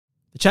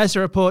The Chaser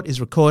Report is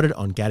recorded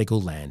on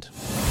Gadigal land.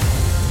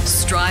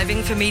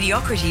 Striving for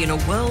mediocrity in a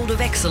world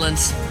of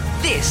excellence.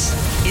 This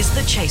is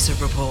the Chaser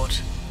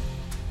Report.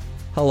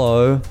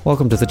 Hello,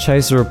 welcome to the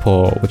Chaser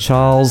Report with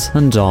Charles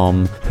and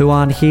Dom, who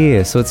aren't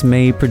here, so it's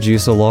me,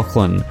 producer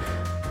Lachlan.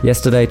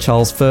 Yesterday,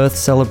 Charles Firth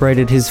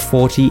celebrated his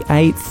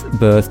 48th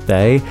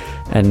birthday,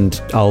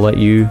 and I'll let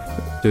you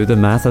do the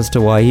math as to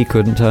why he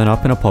couldn't turn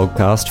up in a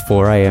podcast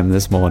 4 a.m.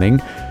 this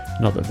morning.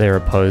 Not that they're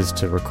opposed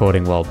to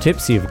recording while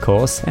tipsy, of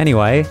course.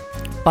 Anyway,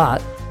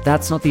 but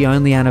that's not the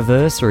only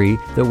anniversary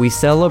that we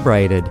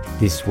celebrated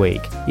this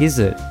week, is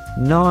it?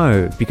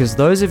 No, because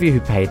those of you who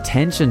pay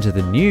attention to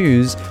the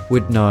news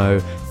would know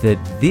that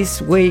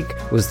this week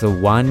was the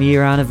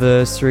 1-year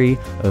anniversary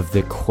of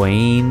the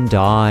Queen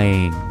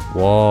dying.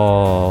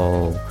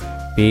 Whoa,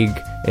 big,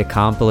 I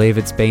can't believe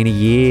it's been a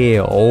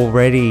year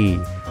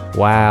already.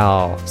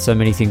 Wow, so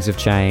many things have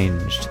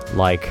changed,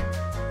 like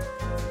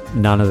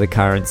none of the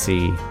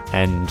currency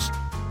and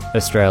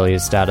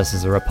Australia's status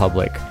as a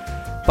republic.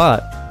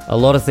 But a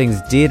lot of things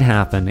did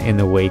happen in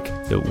the week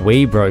that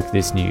we broke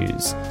this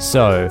news.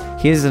 So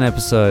here's an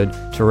episode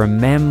to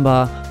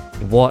remember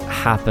what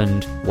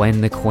happened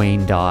when the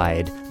Queen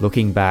died,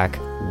 looking back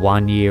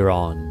 1 year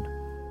on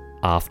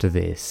after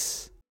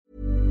this.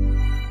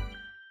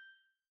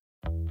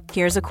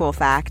 Here's a cool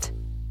fact.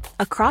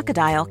 A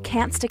crocodile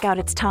can't stick out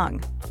its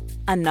tongue.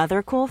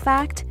 Another cool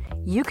fact,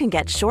 you can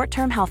get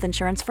short-term health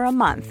insurance for a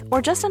month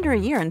or just under a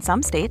year in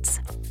some states.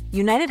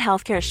 United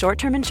Healthcare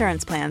short-term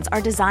insurance plans are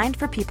designed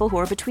for people who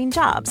are between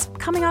jobs,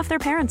 coming off their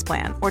parents'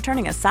 plan, or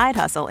turning a side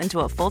hustle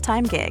into a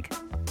full-time gig.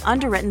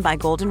 Underwritten by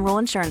Golden Rule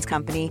Insurance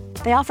Company,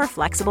 they offer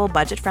flexible,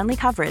 budget-friendly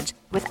coverage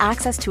with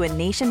access to a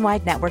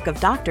nationwide network of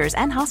doctors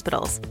and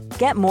hospitals.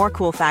 Get more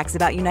cool facts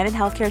about United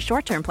Healthcare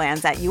short-term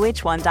plans at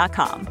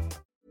uh1.com.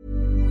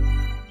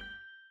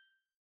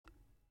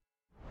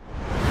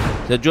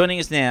 So joining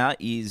us now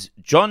is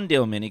John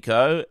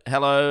Delmenico.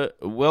 Hello,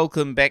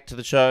 welcome back to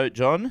the show,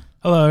 John.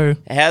 Hello.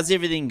 How's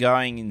everything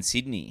going in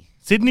Sydney?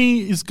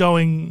 Sydney is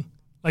going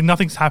like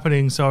nothing's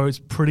happening, so it's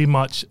pretty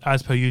much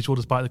as per usual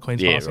despite the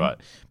Queen's passing. Yeah, right.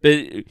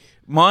 But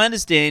my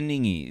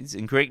understanding is,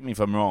 and correct me if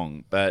I'm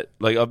wrong, but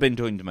like I've been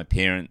talking to my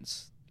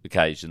parents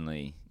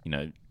occasionally,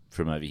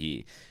 from over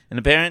here, and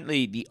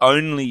apparently the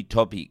only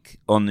topic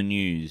on the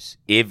news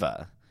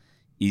ever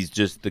is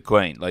just the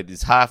Queen. Like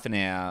there's half an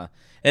hour.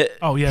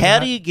 How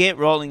do you get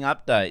rolling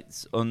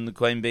updates on the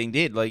Queen being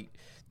dead? Like,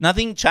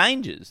 nothing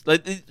changes.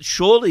 Like,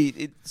 surely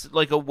it's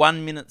like a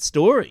 1-minute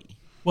story.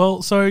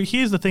 Well, so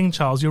here's the thing,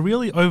 Charles. You're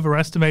really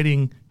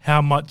overestimating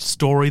how much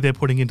story they're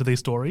putting into these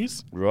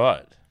stories.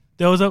 Right.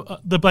 There was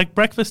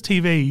breakfast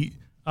TV,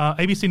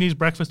 ABC News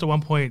Breakfast at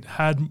one point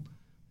had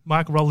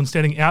Michael Rowland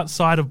standing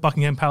outside of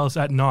Buckingham Palace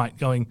at night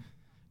going,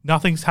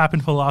 nothing's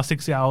happened for the last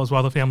 6 hours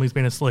while the family's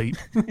been asleep.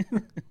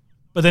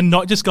 But then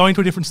not just going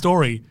to a different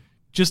story,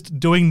 just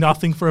doing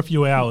nothing for a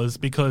few hours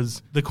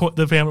because the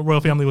royal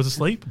family was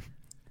asleep.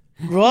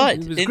 Right.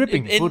 It was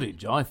gripping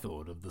footage, I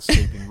thought, of the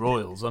sleeping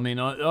royals. I mean,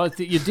 I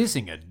think you're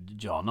dissing it,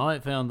 John. I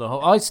found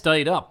I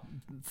stayed up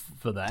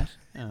for that.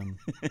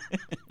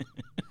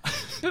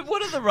 But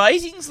what are the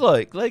ratings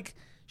like? Like,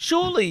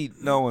 surely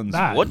no one's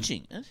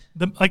watching it.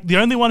 The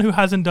only one who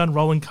hasn't done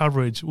rolling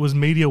coverage was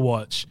Media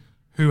Watch,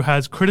 who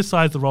has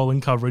criticised the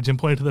rolling coverage and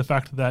pointed to the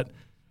fact that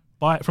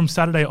from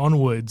Saturday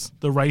onwards,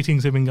 the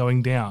ratings have been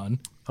going down.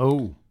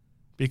 Oh.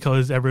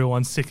 Because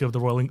everyone's sick of the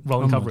rolling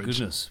coverage. Oh, my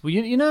goodness. Well,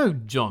 you know,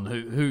 John,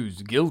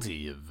 who's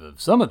guilty of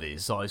some of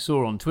this, I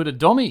saw on Twitter,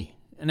 Dommy.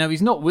 And now,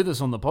 he's not with us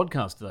on the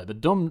podcast today,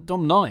 but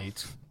Dom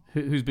Knight,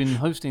 who's been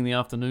hosting the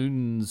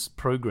afternoons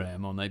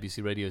program on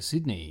ABC Radio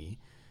Sydney,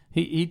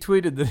 he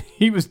tweeted that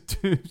he was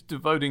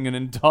devoting an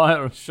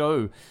entire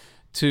show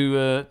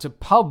to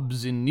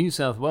pubs in New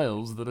South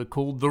Wales that are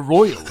called The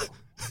Royal.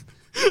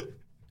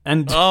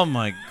 And oh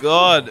my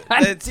God!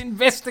 Let's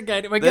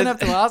investigate it. We're going to have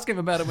to ask him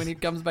about it when he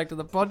comes back to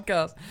the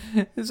podcast.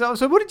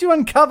 So what did you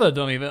uncover,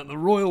 Donny, about the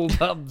royal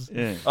pubs?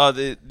 Yeah. Oh,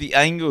 the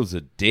angles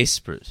are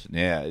desperate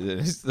now.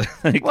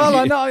 Well,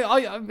 I know.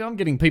 I'm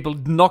getting people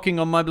knocking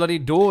on my bloody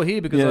door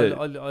here because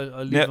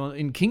I live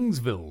in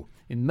Kingsville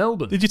in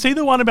Melbourne. Did you see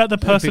the one about the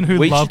person who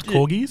loved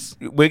corgis?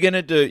 We're going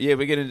to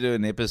do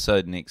an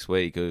episode next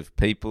week of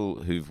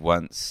people who've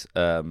once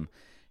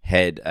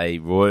had a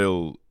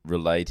royal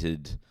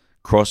related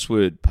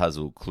crossword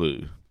puzzle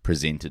clue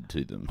presented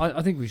to them.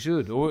 I think we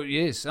should. Or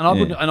yes, and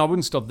I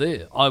wouldn't stop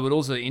there. I would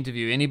also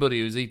interview anybody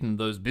who's eaten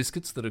those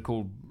biscuits that are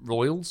called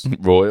Royals.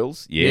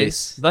 Royals,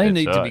 yes. They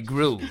need to be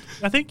grilled.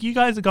 I think you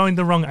guys are going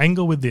the wrong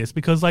angle with this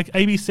because like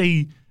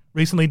ABC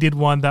recently did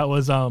one that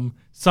was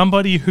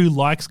somebody who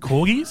likes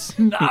corgis.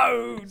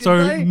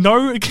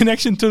 No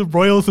connection to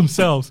royals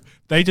themselves.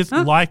 They just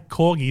like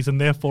corgis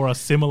and therefore are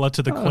similar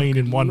to the Queen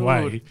in one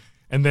way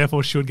and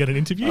therefore should get an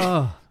interview.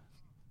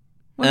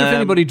 I wonder if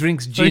anybody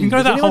drinks gin. So you can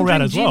go that whole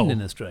route as well.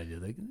 In Australia,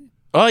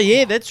 oh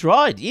yeah, that's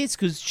right. Yes,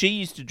 because she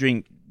used to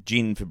drink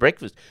gin for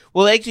breakfast.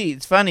 Well, actually,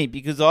 it's funny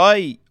because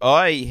I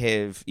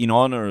have, in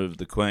honour of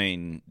the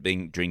Queen,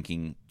 been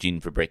drinking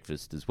gin for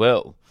breakfast as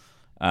well.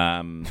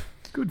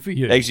 Good for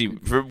you. Actually,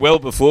 well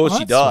before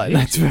she died.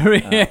 That's very,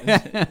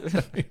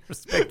 very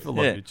respectful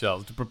of you,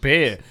 Charles, to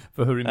prepare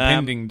for her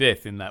impending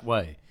death in that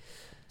way.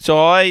 So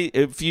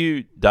a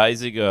few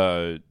days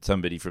ago,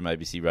 somebody from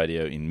ABC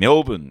Radio in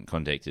Melbourne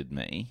contacted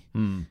me,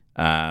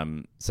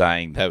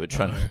 saying they were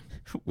trying to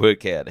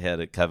work out how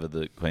to cover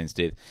the Queen's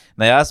death. And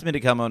they asked me to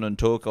come on and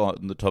talk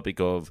on the topic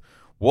of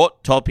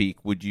what topic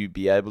would you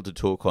be able to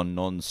talk on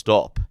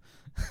non-stop?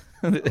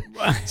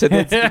 So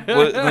that's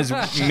the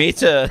most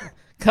meta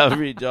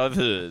coverage I've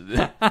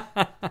heard.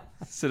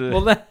 Sort of.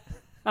 Well,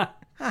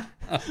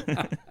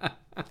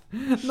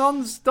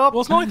 non-stop.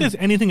 Well, it's not like there's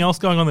anything else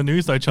going on in the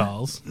news, though,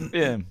 Charles.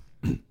 Yeah.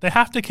 They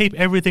have to keep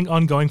everything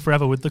ongoing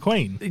forever with the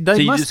Queen.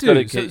 They you must just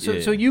do.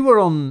 gotta So you were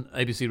on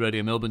ABC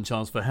Radio Melbourne,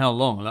 Charles, for how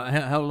long? Like,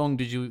 how long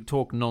did you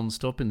talk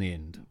non-stop in the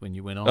end when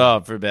you went on? Oh,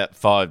 for about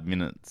 5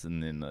 minutes,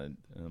 and then I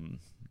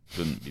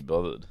couldn't be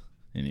bothered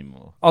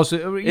anymore. Oh,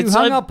 so you It's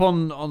hung like- up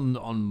on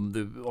On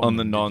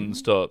the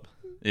non-stop.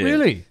 Yeah.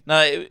 Really?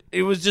 No,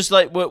 it was just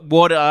like,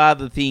 what are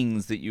the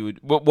things that you would...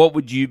 What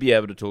would you be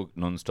able to talk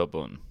non-stop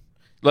on?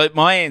 Like,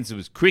 my answer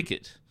was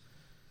cricket.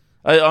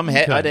 I'd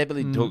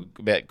happily talk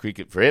about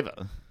cricket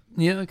forever.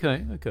 Yeah.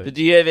 Okay. But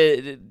do you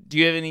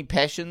have any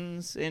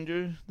passions,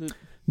 Andrew?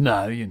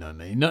 No, you know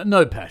me.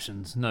 No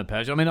passions. No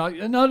passion. I mean,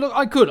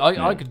 I could.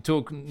 I could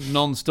talk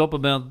non-stop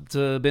about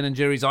Ben and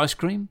Jerry's ice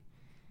cream.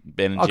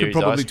 Ben and I Jerry's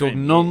could probably ice talk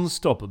cream,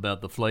 non-stop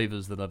about the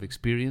flavours that I've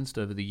experienced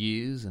over the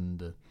years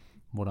and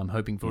what I'm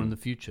hoping for in the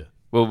future.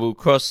 Well, we'll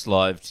cross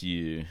live to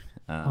you.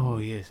 Oh,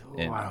 yes.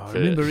 and Wow. I for-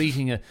 remember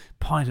eating a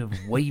pint of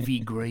wavy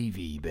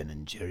gravy, Ben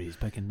and Jerry's,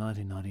 back in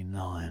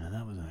 1999, and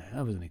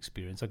that was an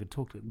experience. I could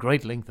talk at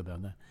great length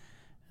about that.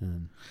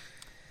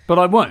 But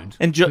I won't.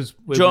 And 'cause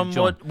we're with John,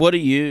 John. what do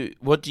you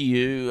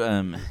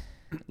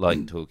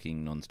like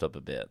talking non-stop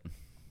about?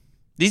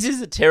 This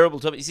is a terrible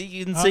topic. See,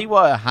 you can see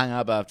why I hung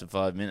up after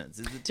 5 minutes.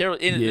 It's a terrible.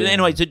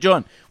 Anyway, so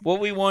John, what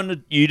we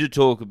wanted you to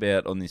talk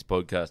about on this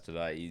podcast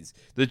today is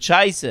the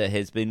Chaser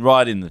has been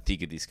right in the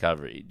thick of this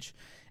coverage,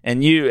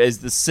 and you, as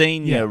the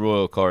senior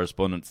royal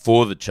correspondent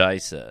for the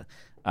Chaser,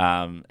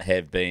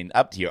 have been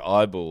up to your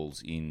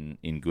eyeballs in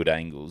good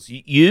angles.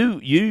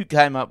 You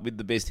came up with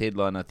the best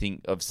headline I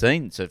think I've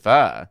seen so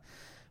far,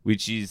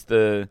 which is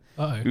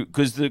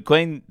because the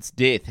Queen's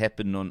death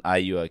happened on Are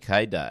You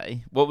OK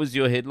Day. What was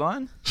your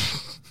headline?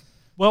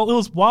 Well, it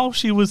was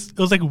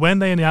like when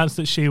they announced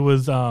that she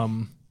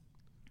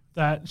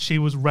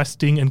was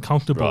resting and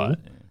comfortable. Right.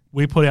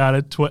 We put out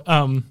a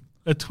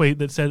tweet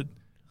that said,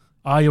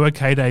 "Are you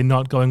okay day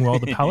not going well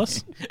at the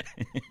palace?"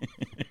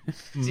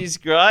 This is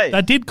great.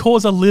 That did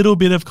cause a little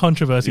bit of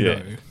controversy,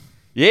 though.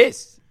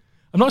 Yes.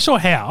 I'm not sure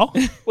how.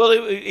 Well,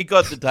 it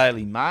got the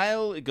Daily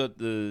Mail. It got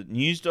the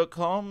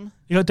news.com.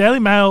 You got Daily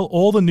Mail,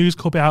 all the News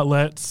Corp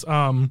outlets.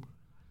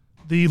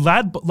 The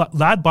Lad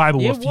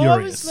Bible were why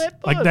furious. was Lad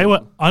Like they were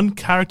Bible?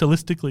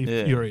 uncharacteristically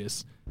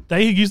furious.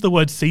 They used the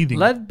word seething.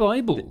 Lad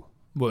Bible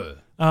were.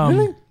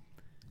 Really?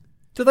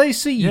 Do they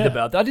seed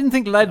about that? I didn't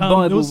think Lad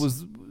Bible was-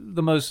 was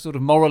the most sort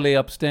of morally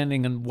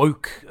upstanding and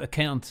woke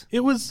account.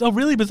 It was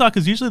really bizarre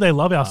because usually they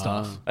love our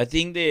stuff. I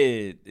think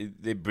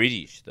they're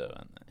British, though,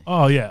 aren't they?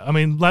 Oh yeah, I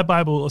mean Lad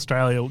Bible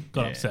Australia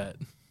got upset,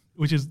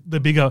 which is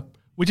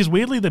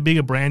weirdly the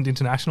bigger brand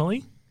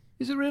internationally.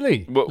 Is it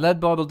really? Well- Lad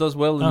Bible does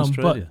well in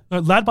Australia.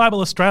 But Lad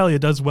Bible Australia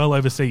does well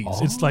overseas.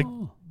 It's like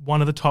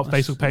one of the top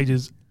Facebook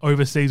pages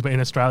overseas, but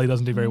in Australia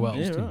doesn't do very well.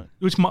 Yeah, right.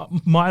 Which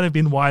might have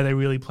been why they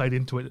really played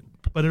into it.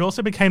 But it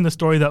also became the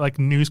story that like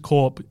News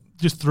Corp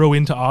just threw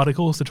into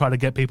articles to try to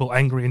get people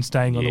angry and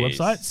staying on the Yes,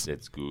 websites.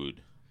 That's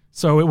good.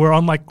 So we're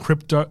on like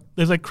crypto.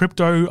 There's like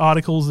crypto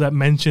articles that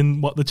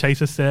mention what the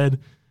Chaser said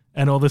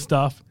and all this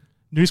stuff.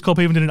 News Corp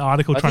even did an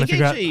article trying to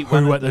figure out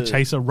who at the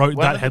Chaser wrote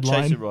that headline.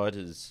 One of the Chaser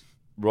writers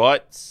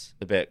writes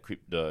about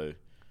crypto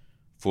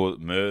for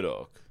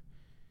Murdoch.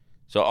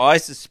 So I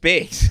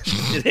suspect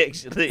that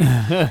actually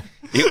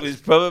it was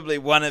probably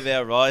one of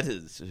our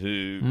writers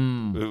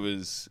who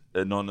was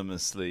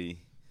anonymously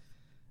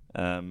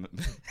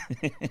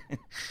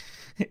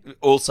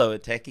also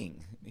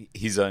attacking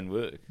his own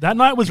work. That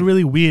night was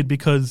really weird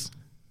because,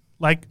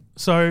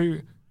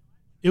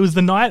 it was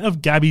the night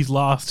of Gabby's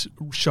last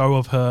show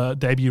of her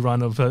debut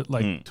run of her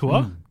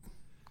tour.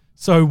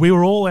 So we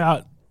were all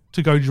out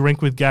to go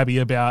drink with Gabby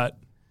about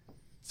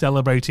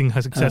celebrating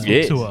her successful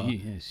yes. tour.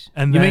 Yes.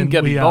 And you then mean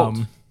Gabby we, Bolt?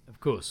 Of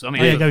course. I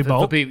mean, Gabby for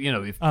Bolt.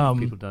 people, if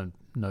people don't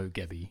know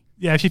Gabby.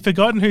 Yeah, if you've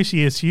forgotten who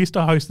she is, she used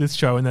to host this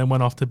show and then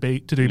went off to do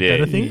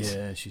better things.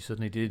 Yeah, she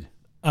certainly did.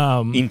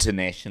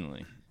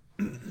 Internationally.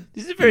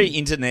 This is a very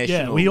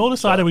international. Yeah, we all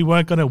decided we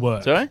weren't going to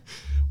work. Sorry?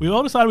 We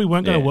all decided we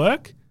weren't going to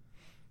work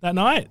that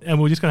night and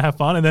we were just going to have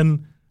fun. And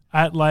then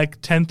at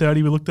 10:30,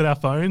 we looked at our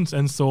phones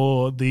and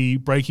saw the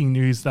breaking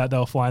news that they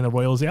were flying the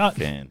Royals out.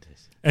 Fantastic.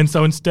 And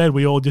so instead,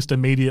 we all just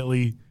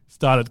immediately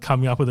started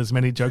coming up with as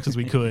many jokes as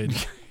we could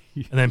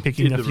and then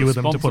picking a few of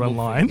them to put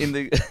online. In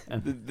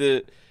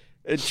the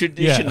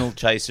traditional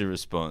Chaser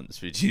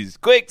response, which is,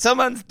 quick,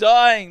 someone's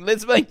dying,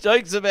 let's make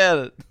jokes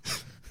about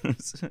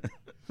it.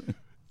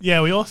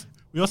 Yeah, we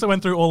We also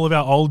went through all of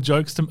our old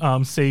jokes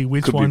to see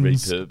which Could be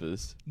ones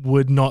repurposed.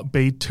 would not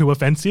be too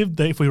offensive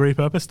if we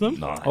repurposed them.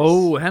 Nice.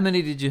 Oh, how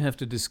many did you have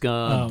to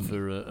discard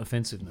for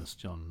offensiveness,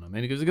 John? I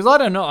mean, because I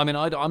don't know. I mean,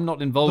 I'm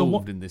not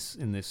involved in this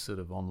sort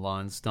of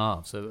online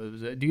stuff. So,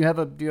 do you have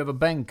a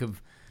bank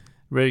of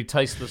very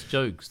tasteless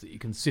jokes that you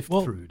can sift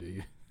through? Do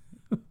you?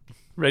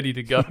 Ready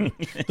to go.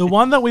 The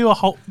one that we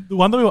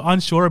were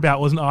unsure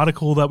about was an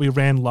article that we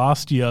ran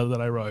last year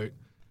that I wrote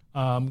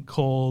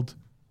called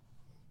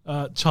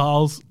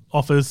Charles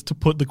offers to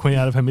put the Queen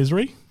out of her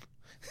misery.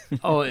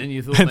 Oh, and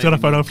you thought it's got a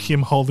photo of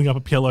him holding up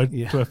a pillow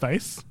to her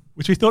face,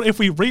 which we thought if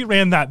we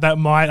reran that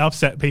might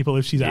upset people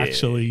if she's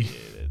actually.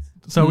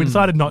 So we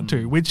decided not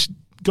to, which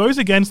goes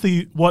against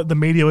what the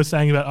media was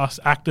saying about us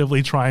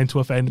actively trying to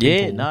offend people.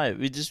 Yeah, no,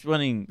 we're just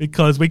wanting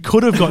because we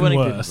could have gotten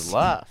people worse. to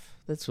laugh.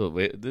 That's what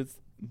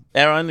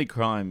our only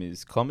crime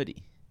is comedy.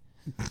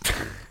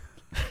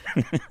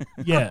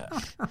 Yeah.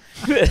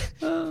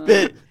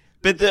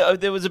 But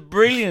there was a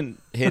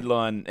brilliant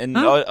headline, and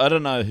I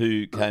don't know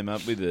who came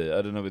up with it.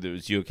 I don't know whether it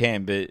was you or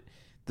Cam, but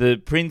the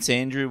Prince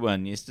Andrew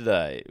one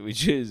yesterday,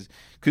 which is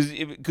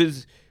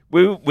because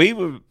we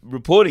were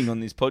reporting on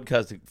this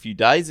podcast a few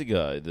days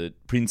ago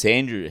that Prince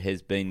Andrew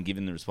has been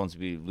given the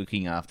responsibility of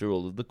looking after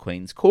all of the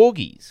Queen's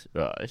corgis,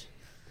 right?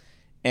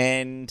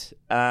 And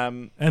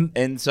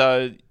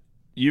so.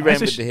 You ran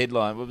with the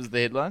headline. What was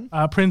the headline?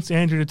 Prince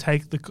Andrew to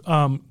take the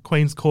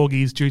Queen's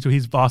corgis due to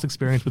his vast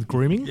experience with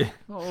grooming. Yeah.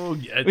 Oh,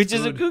 yeah. Which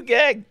is a good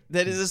gag.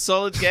 That is a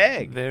solid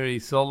gag. Very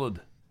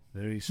solid.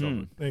 Very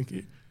solid. Thank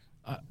you.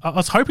 I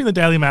was hoping the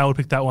Daily Mail would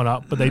pick that one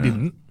up, but they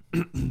didn't.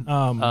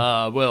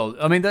 Well,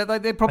 I mean,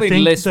 they're probably I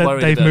think less that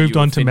worried they've about moved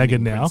you on to offending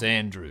Meghan now. Prince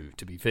Andrew,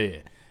 to be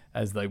fair,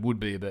 as they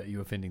would be about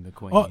you offending the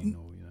Queen.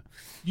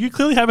 You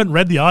clearly haven't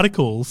read the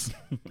articles.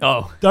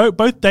 Oh.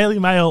 Both Daily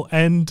Mail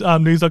and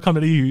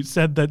news.com.au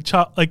said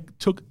that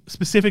took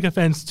specific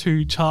offence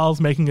to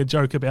Charles making a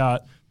joke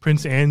about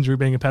Prince Andrew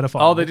being a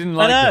pedophile. Oh, they didn't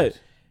like that.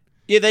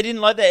 Yeah, they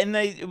didn't like that. And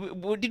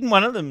didn't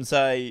one of them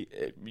say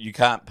you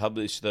can't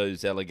publish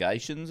those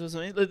allegations or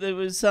something? Like, there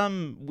was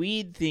some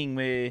weird thing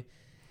where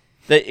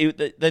they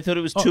thought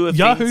it was too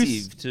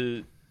offensive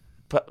to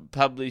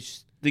publish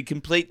the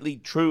completely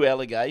true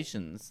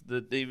allegations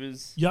that there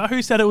was.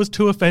 Yahoo said it was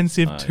too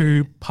offensive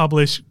to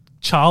publish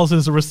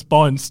Charles's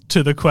response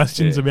to the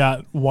questions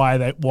about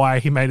why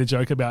he made a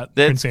joke about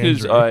Prince Andrew.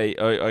 That's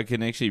because I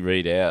can actually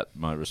read out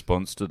my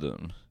response to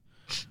them,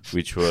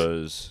 which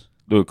was,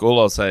 look, all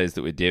I'll say is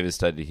that we're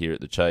devastated here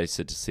at the Chase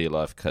to see a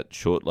life cut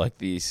short like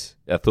this.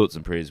 Our thoughts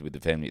and prayers with the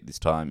family at this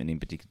time, and in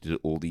particular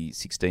to all the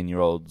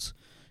 16-year-olds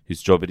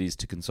whose job it is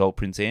to console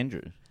Prince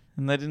Andrew.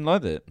 And they didn't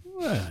like that.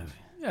 Well,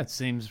 that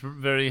seems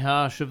very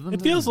harsh of them.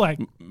 It feels like...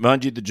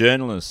 Mind you, the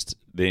journalist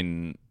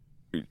then...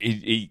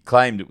 He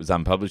claimed it was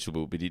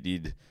unpublishable, but he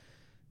did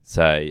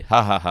say,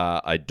 "Ha ha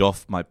ha! I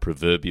doff my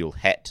proverbial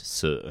hat,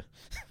 sir."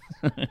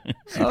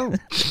 Oh,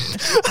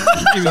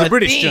 he was a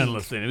British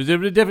journalist then. It was a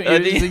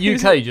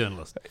UK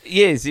journalist.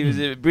 Yes, he was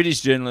a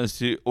British journalist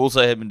who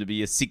also happened to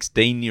be a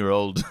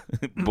 16-year-old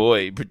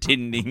boy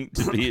pretending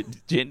to be a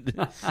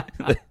gender.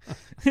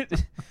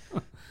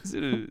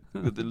 Sort of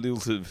with the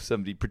lilt of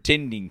somebody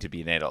pretending to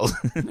be an adult.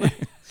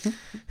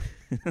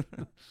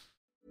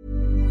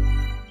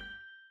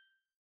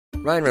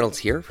 Ryan Reynolds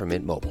here from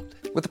Mint Mobile.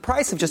 With the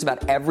price of just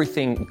about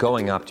everything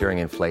going up during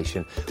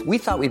inflation, we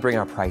thought we'd bring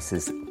our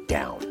prices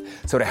down.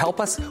 So to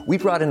help us, we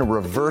brought in a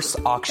reverse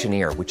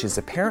auctioneer, which is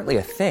apparently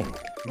a thing.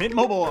 Mint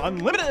Mobile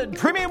Unlimited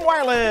Premium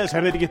Wireless.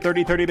 How to get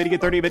 30, 30, bit to get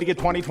 30, bit to get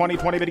 20, 20,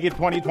 20, bit to get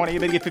 20, 20,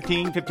 bit to get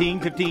 15, 15,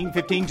 15,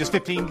 15, just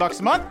 $15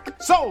 a month?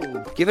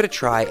 Sold! Give it a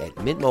try at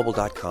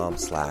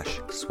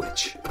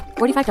mintmobile.com/switch.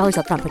 $45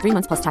 up front for 3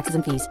 months plus taxes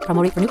and fees.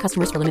 Promo rate for new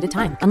customers for limited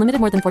time. Unlimited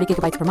more than 40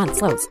 gigabytes per month.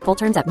 Slows full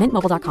terms at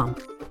mintmobile.com.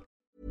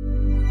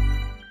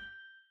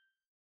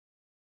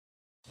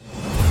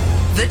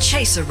 The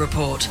Chaser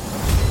Report.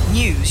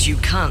 News you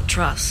can't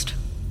trust.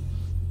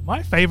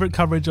 My favourite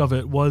coverage of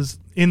it was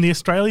in the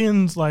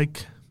Australians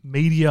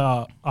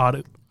media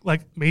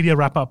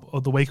wrap up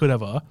of the week or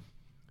whatever.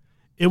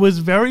 It was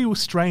very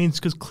strange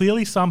because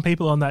clearly some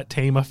people on that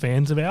team are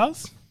fans of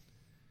ours.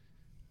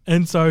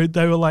 And so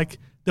they were like,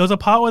 there was a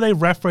part where they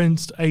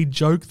referenced a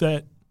joke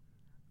that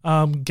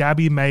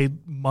Gabby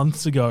made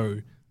months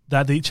ago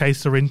that the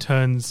Chaser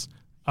interns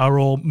are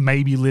all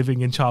maybe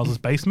living in Charles's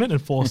basement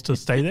and forced to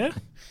stay there.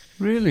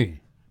 Really?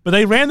 But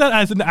they ran that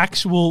as an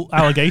actual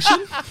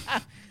allegation.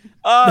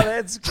 Oh,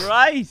 that's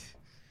great.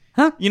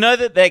 Huh? You know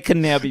that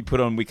can now be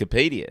put on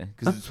Wikipedia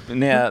because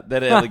now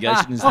that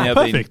allegation has now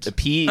been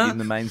appeared in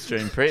the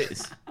mainstream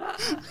press.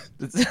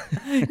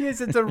 Yes,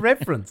 it's a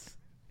reference.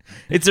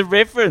 It's a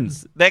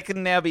reference. That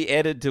can now be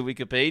added to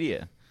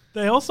Wikipedia.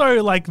 They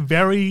also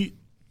very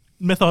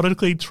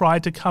methodically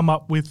tried to come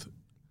up with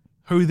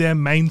who their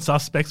main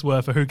suspects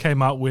were for who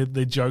came up with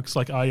the jokes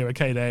like "Are you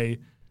okay day?"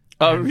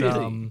 Oh, and,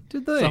 really?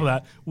 Did they? Some of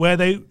that where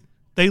they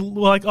were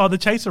like, "Oh, the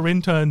Chaser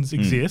interns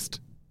exist,"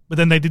 but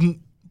then they didn't.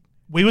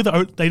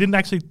 They didn't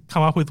actually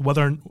come up with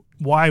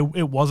why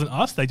it wasn't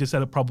us. They just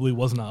said it probably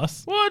wasn't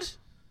us. What?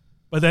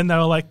 But then they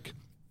were like,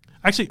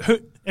 actually,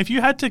 If you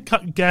had to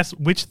guess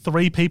which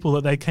 3 people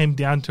that they came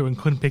down to and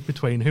couldn't pick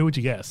between, who would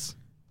you guess?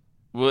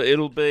 Well,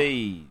 it'll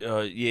be,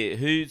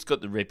 who's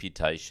got the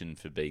reputation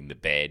for being the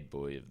bad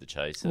boy of the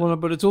Chaser? Well,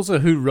 but it's also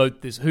who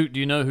wrote this. Do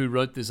you know who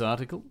wrote this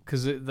article?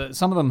 Because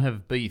some of them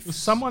have beef.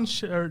 Someone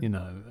shared.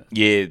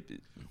 Yeah.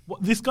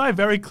 This guy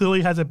very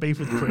clearly has a beef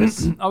with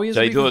Chris. Oh, he has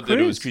So a he beef with thought that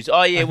it was Chris? Chris.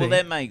 Oh, yeah, well,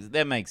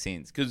 that makes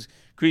sense, because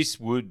Chris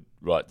would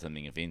write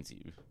something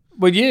offensive.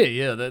 Well,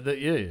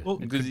 yeah. Well,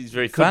 Because he's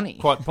very Could funny.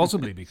 quite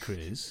possibly be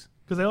Chris.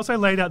 Because they also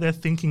laid out their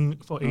thinking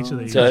for each of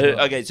these. So,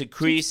 okay, so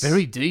Chris...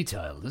 Very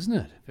detailed, isn't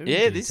it? Very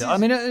Yeah, this detailed. is- I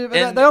mean,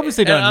 and- they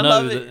obviously and I don't know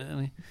love that. it. I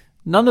mean,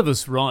 none of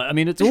us write. I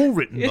mean, it's all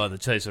written by the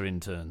Chaser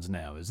interns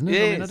now, isn't it? I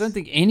mean, I Yes. don't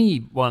think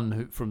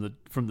anyone from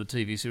the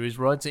TV series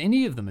writes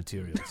any of the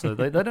material, so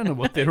they don't know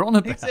what they're on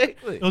about.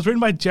 Exactly. It was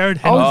written by Jared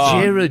Henderson.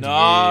 Oh, Jared, no.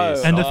 yes.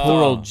 And And the-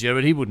 poor old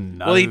Jared, he wouldn't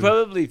know. Well, he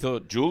probably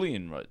thought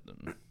Julian wrote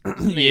them.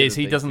 yes,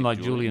 he doesn't like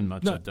like Julian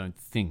much, I don't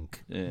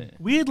think. Yeah.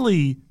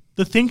 Weirdly,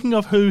 the thinking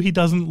of who he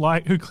doesn't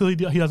like, who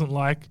clearly he doesn't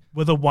like,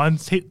 were the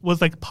ones was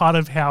like part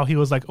of how he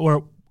was like,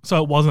 or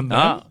so it wasn't them.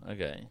 Ah,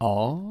 okay.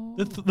 Oh.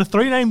 The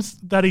 3 names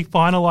that he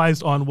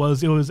finalized on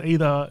was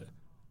either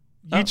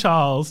you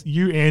Charles,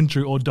 you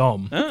Andrew, or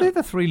Dom. They're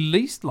the 3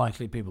 least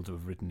likely people to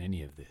have written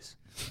any of this.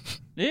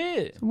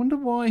 Yeah. I wonder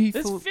why he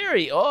That's thought...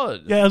 very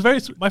odd. Yeah, it was very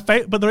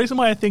but the reason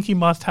why I think he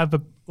must have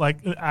an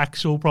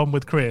actual problem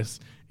with Chris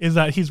is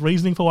that his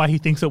reasoning for why he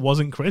thinks it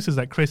wasn't Chris is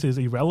that Chris is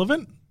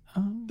irrelevant.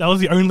 That was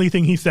the only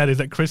thing he said, is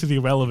that Chris is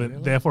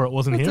irrelevant, therefore it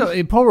wasn't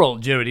him. Poor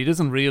old Jared, he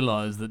doesn't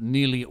realise that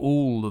nearly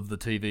all of the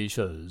TV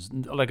shows,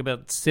 like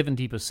about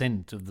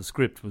 70% of the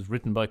script, was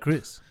written by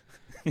Chris.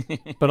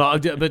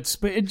 but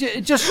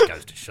it just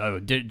goes to show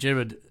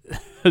Jared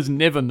has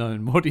never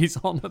known what he's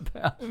on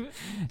about.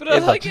 But I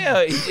like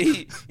how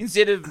he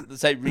instead of,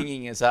 say,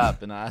 ringing us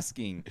up and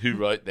asking who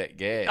wrote that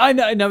gag. I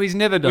know, no, he's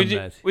never done Which you-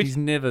 that. which- He's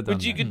never done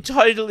Which you that. could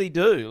totally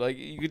do. Like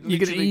you could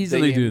literally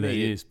easily DM do that,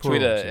 me at yes. Poor old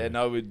Twitter, Jared. and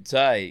I would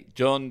say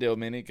John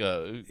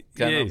Delmenico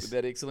came up Yes. with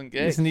that excellent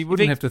gag. Yes, and he If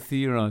wouldn't have to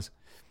theorise.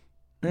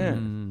 Yeah.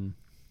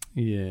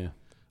 Yeah.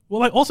 Well,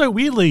 like also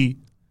weirdly,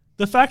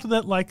 the fact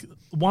that like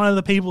one of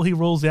the people he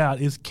rules out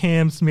is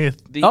Cam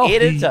Smith, The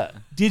editor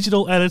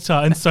digital editor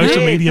and social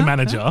Yeah. media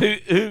manager.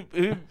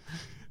 who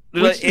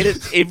like,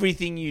 edits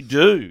everything you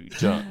do,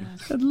 John.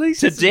 At least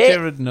To death.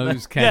 Jared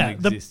knows Cam Yeah,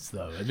 exists,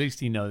 though. At least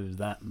he knows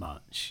that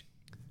much.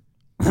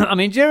 I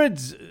mean,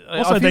 Jared's.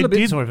 Also, I they feel a bit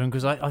did- sorry for him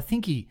because I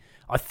think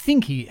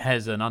he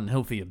has an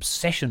unhealthy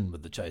obsession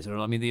with the Chaser.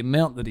 I mean, the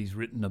amount that he's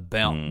written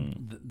about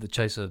the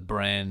Chaser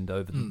brand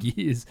over the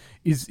years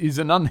is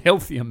an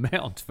unhealthy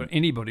amount for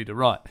anybody to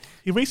write.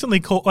 He recently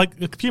called, like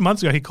a few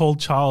months ago, he called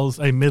Charles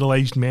a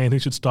middle-aged man who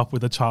should stop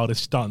with the childish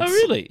stunts. Oh,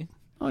 really?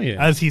 Oh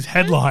yeah. As his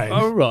headline.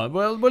 Oh right.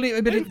 Well, to be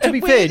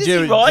where fair, does he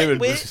Jared write? Where-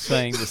 was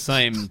saying the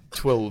same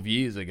 12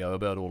 years ago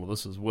about all of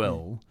us as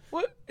well.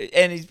 What?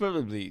 And he's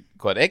probably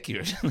quite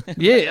accurate.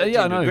 Yeah, To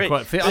I a know, degree.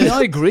 quite fair. I mean,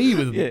 I agree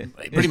with Yeah.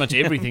 pretty much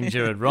everything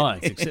Jared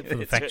writes, except for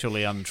the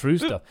factually untrue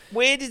stuff.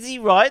 Where does he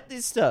write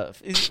this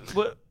stuff?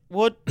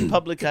 What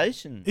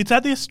publication? It's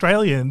at the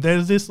Australian.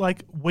 There's this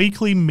like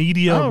weekly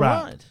media Oh,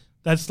 wrap. right.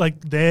 That's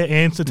like their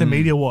answer to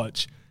Media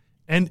Watch.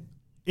 And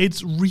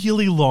it's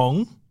really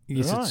long.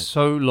 Yes, Right. it's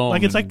so long.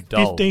 Like it's and like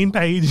dull. 15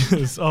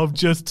 pages of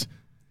just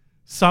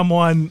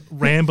someone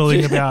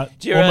rambling about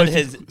Gerard almost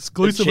has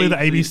exclusively the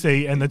achieved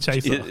ABC and the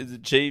Chaser. Has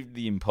achieved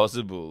the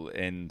impossible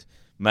and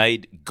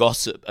made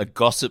a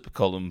gossip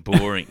column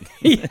boring.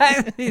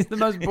 Yeah, he's the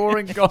most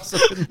boring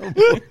gossip in the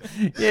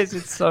world. Yes,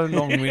 it's so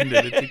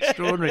long-winded. It's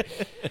extraordinary.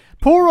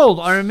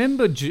 I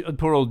remember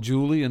poor old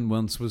Julian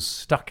once was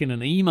stuck in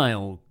an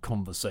email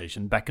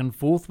conversation back and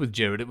forth with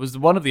Jared. It was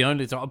one of the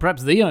only time,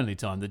 perhaps the only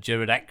time, that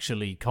Jared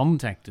actually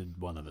contacted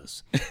one of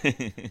us.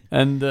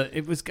 And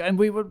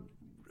we were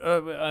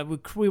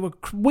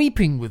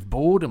weeping with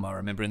boredom, I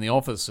remember, in the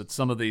office at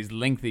some of these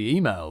lengthy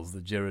emails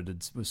that Jared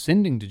was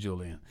sending to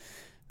Julian.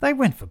 They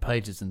went for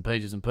pages and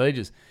pages and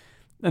pages.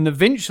 And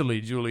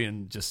eventually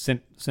Julian just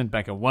sent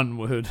back a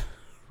one-word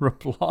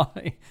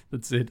reply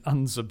that said,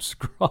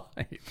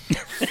 unsubscribe.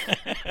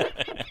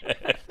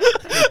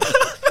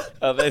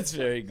 Oh, that's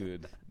very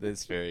good.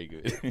 That's very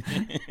good.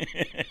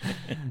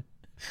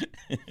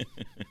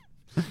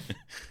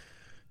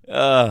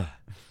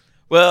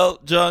 Well,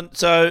 John,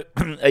 so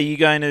are you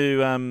going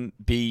to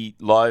be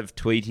live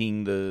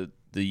tweeting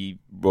the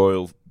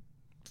royal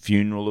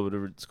funeral or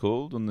whatever it's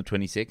called on the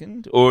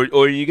 22nd? Or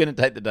are you going to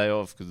take the day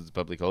off because it's a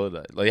public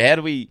holiday?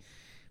 Like,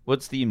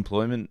 what's the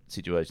employment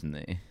situation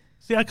there?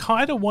 See, I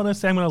kind of want to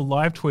say I'm going to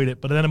live tweet it,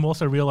 but then I'm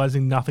also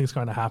realizing nothing's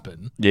going to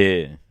happen.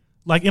 Yeah.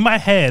 Like in my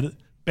head,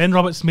 Ben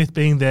Robert Smith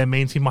being there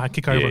means he might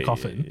kick over a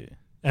coffin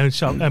and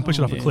push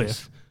it off a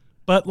cliff.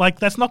 But like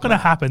that's not going to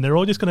happen. They're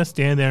all just going to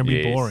stand there and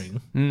be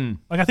boring.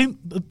 Like I think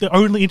the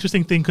only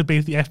interesting thing could be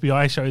if the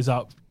FBI shows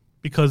up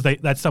because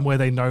that's somewhere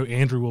they know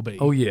Andrew will be.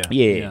 Oh, yeah.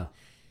 Yeah.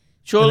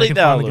 Surely can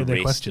they'll finally get their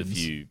arrest a questions.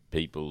 few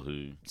people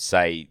who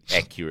say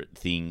accurate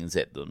things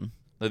at them.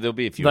 Like, there'll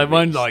be a few. They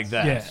won't arrests. like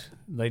that. Yeah.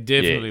 They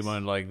definitely Yes.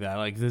 won't like that.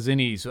 Like,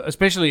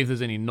 especially if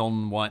there's any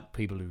non-white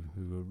people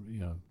who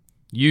are,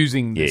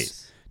 using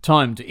this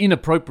time to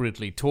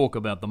inappropriately talk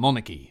about the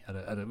monarchy,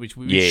 which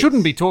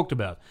shouldn't be talked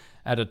about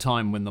at a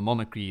time when the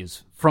monarchy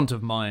is front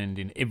of mind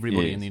in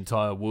everybody in the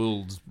entire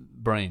world's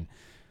brain.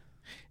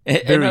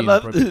 And I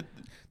love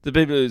the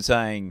people who are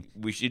saying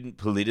we shouldn't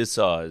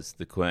politicise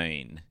the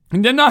Queen.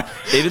 No,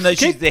 even though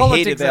she's the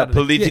head of our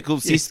political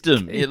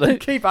system.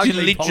 Keep she's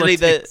literally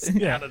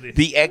out of this.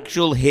 the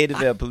actual head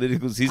of our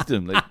political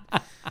system. Like,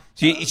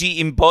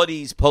 she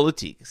embodies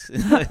politics.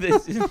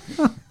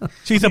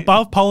 She's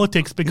above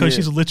politics because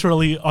she's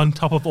literally on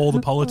top of all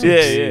the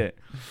politics. Yeah.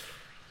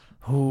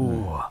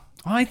 Ooh.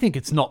 I think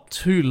it's not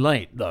too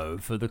late, though,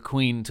 for the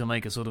Queen to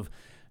make a sort of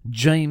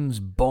James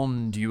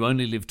Bond, you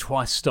only live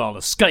twice style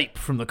escape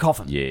from the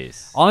coffin.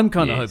 Yes. I'm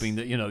kind of hoping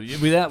that,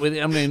 without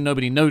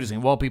nobody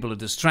noticing, while people are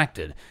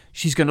distracted,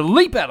 she's going to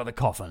leap out of the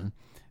coffin,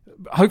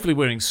 hopefully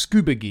wearing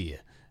scuba gear,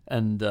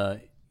 and,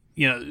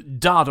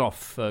 dart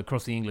off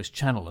across the English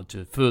Channel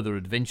to further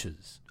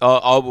adventures.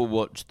 I will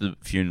watch the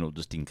funeral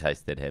just in case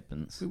that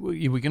happens.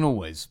 We can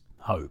always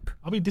hope.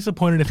 I'll be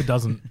disappointed if it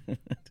doesn't.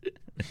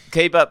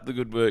 Keep up the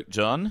good work,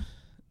 John,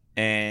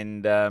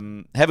 and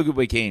have a good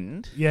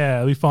weekend. Yeah,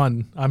 it'll be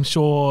fun. I'm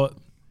sure,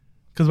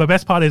 because my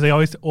best part is I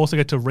always also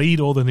get to read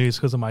all the news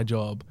because of my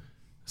job.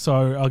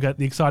 So I'll get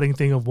the exciting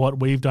thing of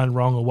what we've done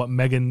wrong or what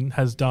Megan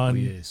has done. Oh,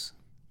 yes.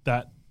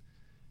 That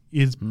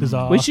is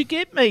bizarre. We should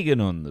get Megan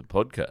on the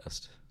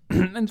podcast.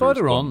 Invite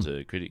her on.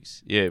 To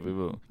critics. Yeah, we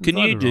will. Can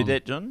you do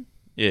that, John?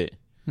 Yeah.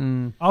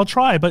 I'll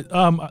try, but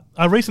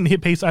a recent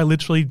hit piece I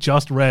literally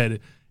just read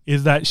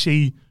is that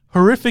she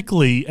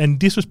horrifically and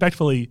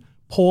disrespectfully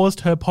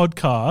paused her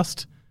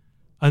podcast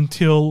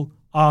until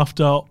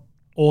after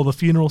all the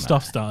funeral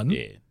stuff's done.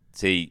 Yeah.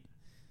 See,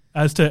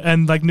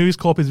 and News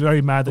Corp is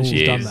very mad that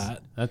she's done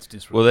that. That's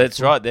disrespectful. Well, that's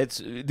right. That's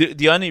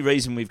the only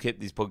reason we've kept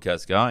this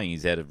podcast going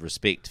is out of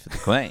respect for the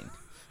Queen.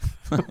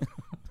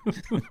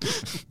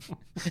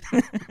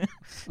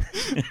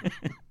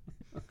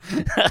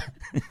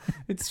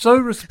 It's so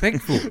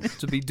respectful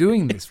to be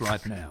doing this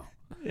right now.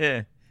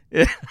 Yeah.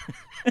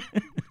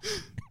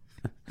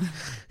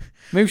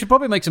 Maybe we should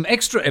probably make some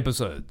extra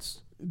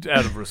episodes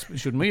out of respect,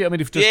 shouldn't we? I mean,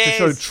 to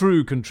show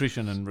true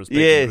contrition and respect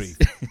and grief,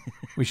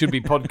 we should be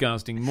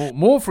podcasting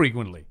more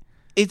frequently.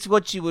 It's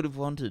what she would have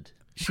wanted.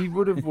 She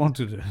would have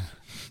wanted it.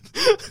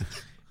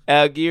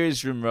 Our gear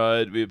is from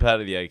Road. We're part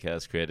of the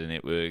Acast Creator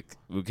Network.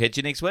 We'll catch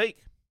you next week.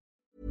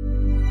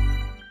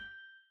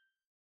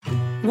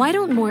 Why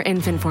don't more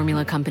infant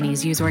formula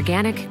companies use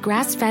organic,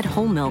 grass-fed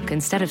whole milk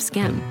instead of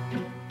skim?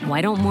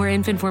 Why don't more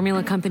infant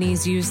formula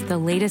companies use the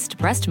latest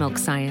breast milk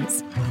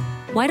science?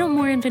 Why don't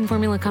more infant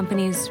formula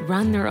companies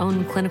run their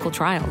own clinical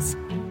trials?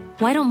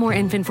 Why don't more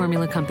infant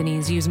formula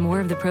companies use more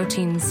of the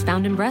proteins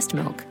found in breast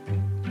milk?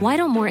 Why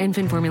don't more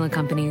infant formula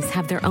companies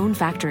have their own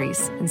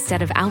factories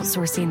instead of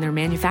outsourcing their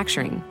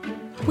manufacturing?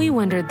 We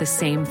wondered the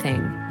same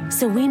thing.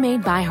 So we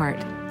made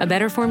ByHeart, a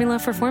better formula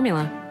for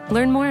formula.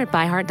 Learn more at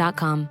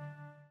byheart.com.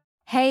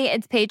 Hey,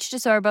 it's Paige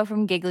DeSorbo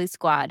from Giggly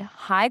Squad.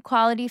 High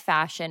quality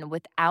fashion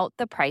without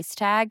the price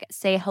tag.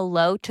 Say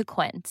hello to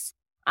Quince.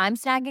 I'm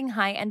snagging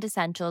high-end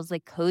essentials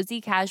like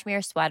cozy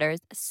cashmere sweaters,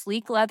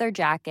 sleek leather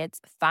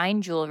jackets,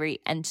 fine jewelry,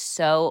 and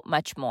so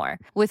much more.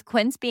 With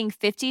Quince being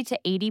 50 to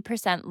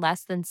 80%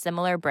 less than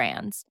similar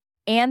brands.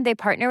 And they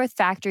partner with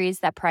factories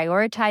that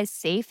prioritize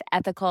safe,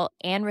 ethical,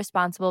 and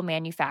responsible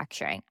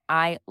manufacturing.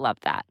 I love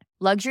that.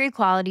 Luxury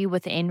quality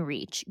within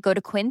reach. Go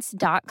to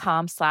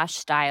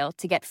quince.com/style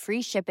to get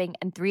free shipping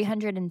and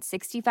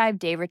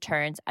 365-day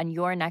returns on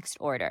your next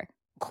order.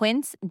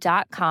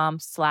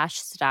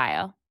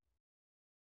 Quince.com/style.